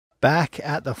back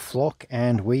at the flock,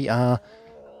 and we are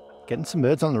getting some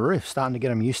birds on the roof, starting to get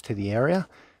them used to the area.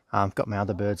 I've got my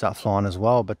other birds up flying as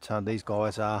well, but these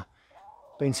guys are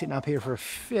been sitting up here for a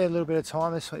fair little bit of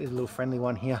time. This is a little friendly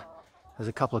one here. There's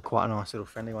a couple of quite nice little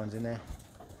friendly ones in there.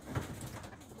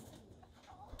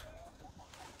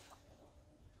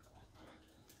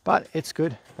 But it's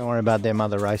good. Don't worry about their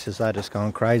mother races. They're just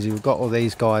going crazy. We've got all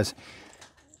these guys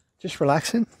just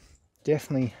relaxing.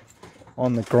 Definitely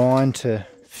on the grind to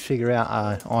figure out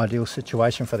an ideal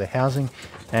situation for the housing.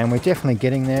 And we're definitely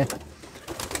getting there.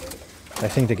 They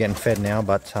think they're getting fed now,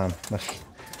 but that's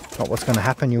not what's going to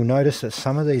happen. You'll notice that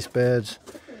some of these birds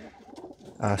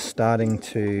are starting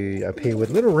to appear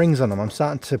with little rings on them. I'm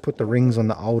starting to put the rings on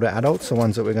the older adults, the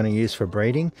ones that we're going to use for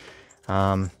breeding.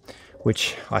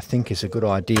 Which I think is a good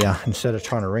idea, instead of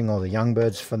trying to ring all the young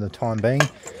birds for the time being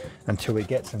until we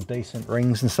get some decent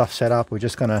rings and stuff set up. We're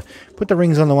just going to put the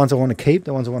rings on the ones I want to keep,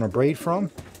 the ones I want to breed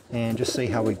from, and just see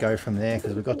how we go from there,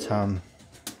 because we've got a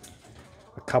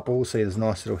couple. See, there's a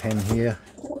nice little hen here.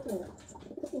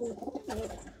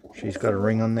 She's got a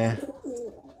ring on there.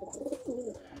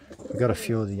 We've got a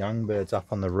few of the young birds up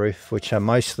on the roof, which are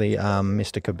mostly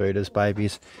Mr. Kabuta's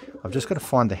babies. I've just got to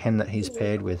find the hen that he's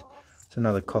paired with. There's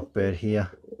another cockbird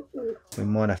here. We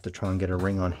might have to try and get a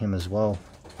ring on him as well.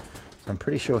 So I'm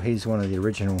pretty sure he's one of the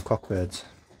original cockbirds.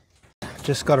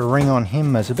 Just got a ring on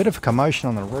him. There's a bit of a commotion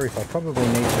on the roof. I probably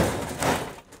need to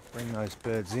bring those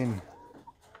birds in.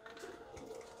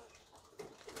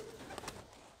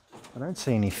 I don't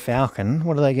see any falcon.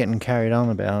 What are they getting carried on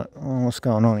about? Oh, what's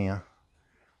going on here?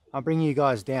 I'll bring you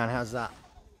guys down. How's that?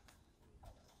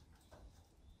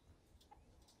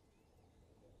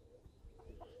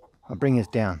 I'll bring us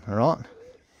down, all right?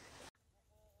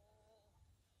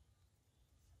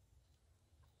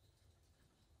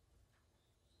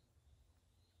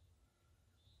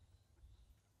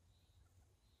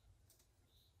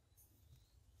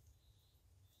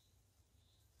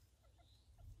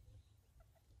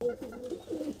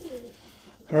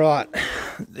 All right,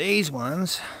 these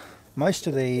ones, most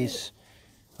of these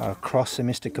are across the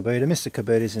Mr. Kabuta. Mr.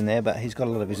 Kabuta's in there, but he's got a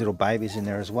lot of his little babies in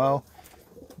there as well.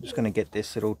 I'm just going to get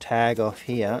this little tag off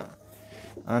here,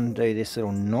 undo this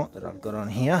little knot that I've got on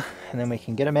here, and then we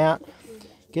can get them out,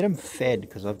 get them fed,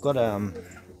 because I've got a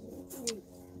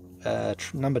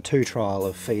number 2 trial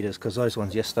of feeders, because those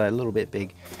ones yesterday are a little bit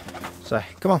big. So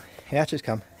come on, ouches,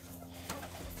 come.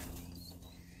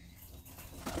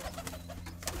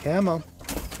 Come on.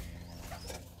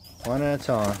 One at a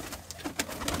time.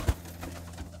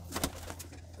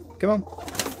 Come on.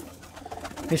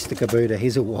 Mr. Kabuta,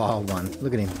 he's a wild one.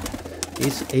 Look at him.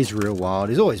 He's real wild.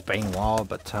 He's always been wild,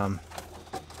 but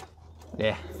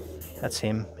yeah, that's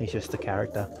him. He's just a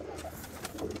character.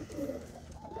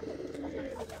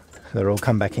 They're all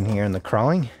come back in here and they're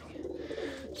crowing.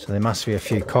 So there must be a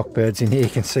few cockbirds in here. You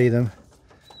can see them.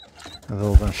 They've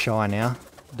all gone shy now.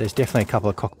 There's definitely a couple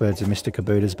of cockbirds of Mr.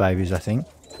 Kabuta's babies, I think.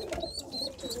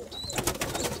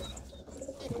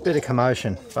 Bit of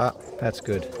commotion, but that's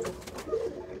good.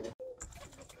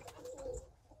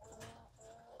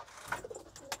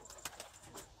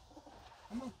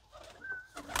 Come on.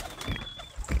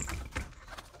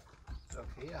 Look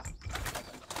here.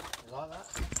 You like that?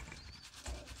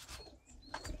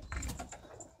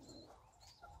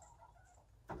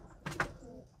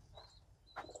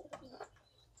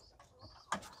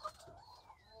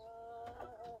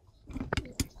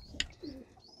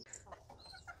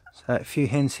 So a few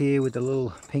hens here with the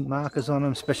little pink markers on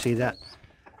them, especially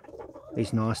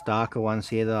these nice darker ones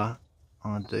here that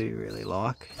I do really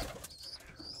like.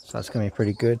 So that's going to be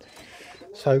pretty good.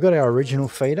 So we've got our original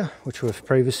feeder, which we've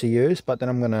previously used, but then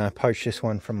I'm going to poach this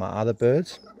one from my other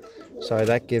birds. So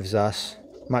that gives us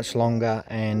much longer,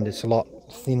 and it's a lot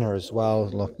thinner as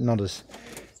well, not as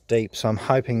deep. So I'm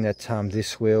hoping that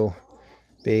this will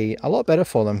be a lot better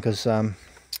for them, because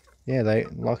yeah,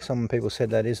 like some people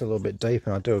said, that is a little bit deep,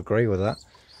 and I do agree with that.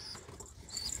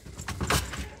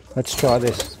 Let's try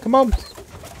this. Come on.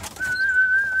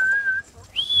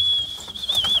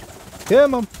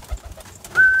 Come on.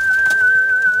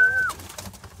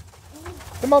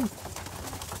 Come on.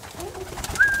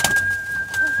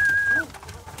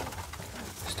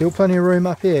 Still plenty of room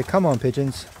up here. Come on,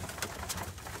 pigeons.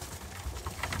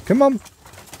 Come on.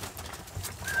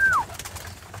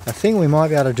 I think we might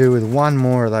be able to do with one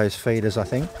more of those feeders, I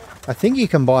think. I think you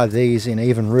can buy these in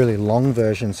even really long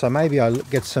versions, so maybe I'll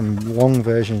get some long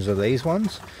versions of these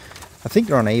ones. I think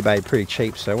they're on eBay pretty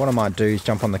cheap, so what I might do is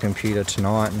jump on the computer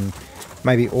tonight and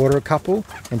maybe order a couple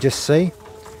and just see.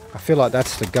 I feel like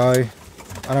that's the go.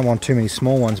 I don't want too many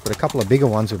small ones, but a couple of bigger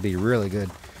ones would be really good.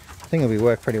 I think it'll be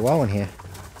work pretty well in here.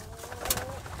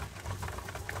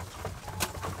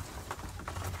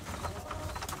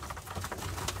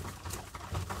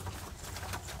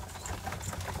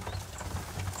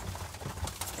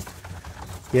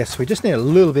 Yes, we just need a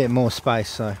little bit more space,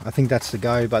 so I think that's the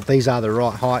go, but these are the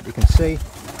right height. You can see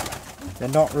they're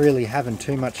not really having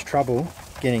too much trouble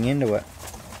getting into it.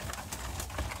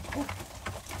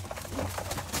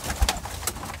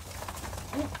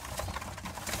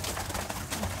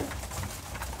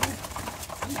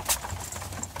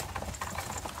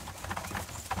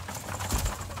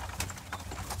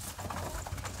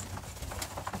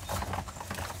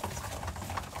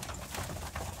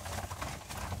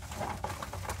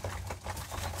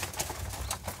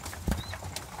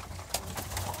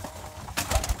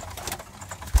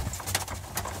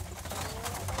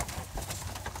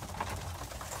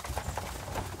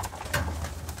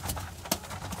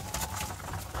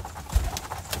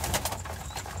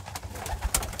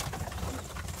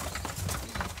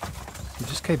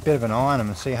 Just keep a bit of an eye on them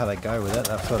and see how they go with it.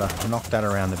 They've sort of knocked that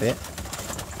around a bit,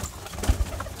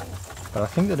 but I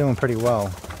think they're doing pretty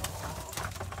well,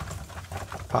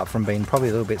 apart from being probably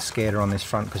a little bit scared on this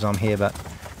front because I'm here, but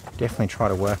definitely try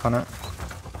to work on it.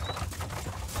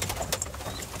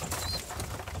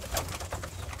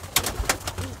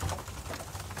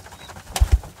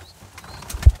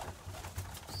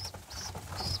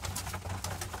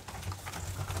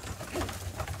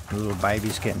 The little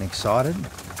baby's getting excited.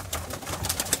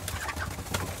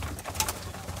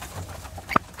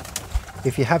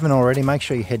 If you haven't already, make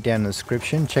sure you head down in the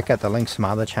description, check out the links to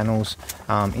my other channels,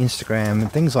 Instagram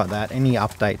and things like that. Any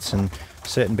updates and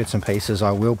certain bits and pieces, I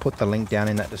will put the link down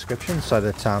in that description so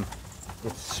that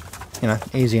it's, you know,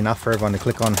 easy enough for everyone to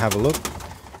click on and have a look.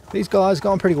 These guys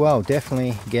going pretty well,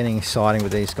 definitely getting exciting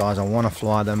with these guys. I want to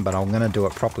fly them, but I'm going to do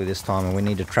it properly this time, and we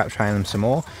need to trap train them some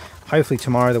more. Hopefully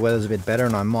tomorrow the weather's a bit better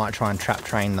and I might try and trap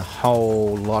train the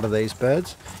whole lot of these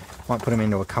birds. Might put them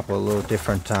into a couple of little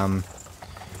different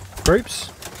groups,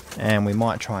 and we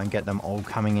might try and get them all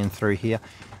coming in through here.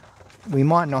 We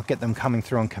might not get them coming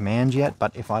through on command yet,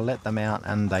 but if I let them out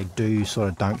and they do sort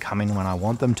of don't come in when I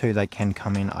want them to, they can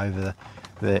come in over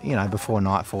the you know, before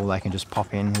nightfall. They can just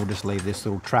pop in. We'll just leave this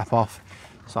little trap off.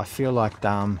 So I feel like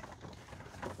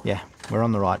yeah, we're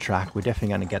on the right track. We're definitely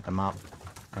going to get them up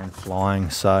and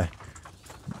flying, so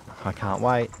I can't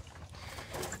wait.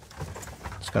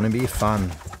 It's going to be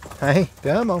fun. Hey,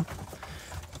 come on.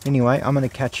 Anyway, I'm going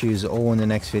to catch you all in the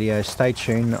next video. Stay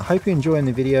tuned. I hope you're enjoying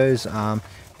the videos.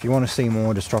 If you want to see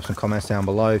more, just drop some comments down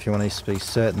below. If you want to see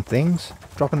certain things,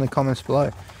 drop in the comments below.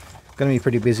 I'm going to be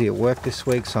pretty busy at work this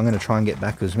week, so I'm going to try and get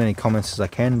back as many comments as I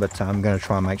can, but I'm going to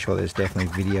try and make sure there's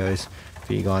definitely videos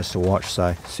for you guys to watch.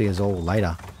 So see you all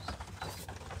later.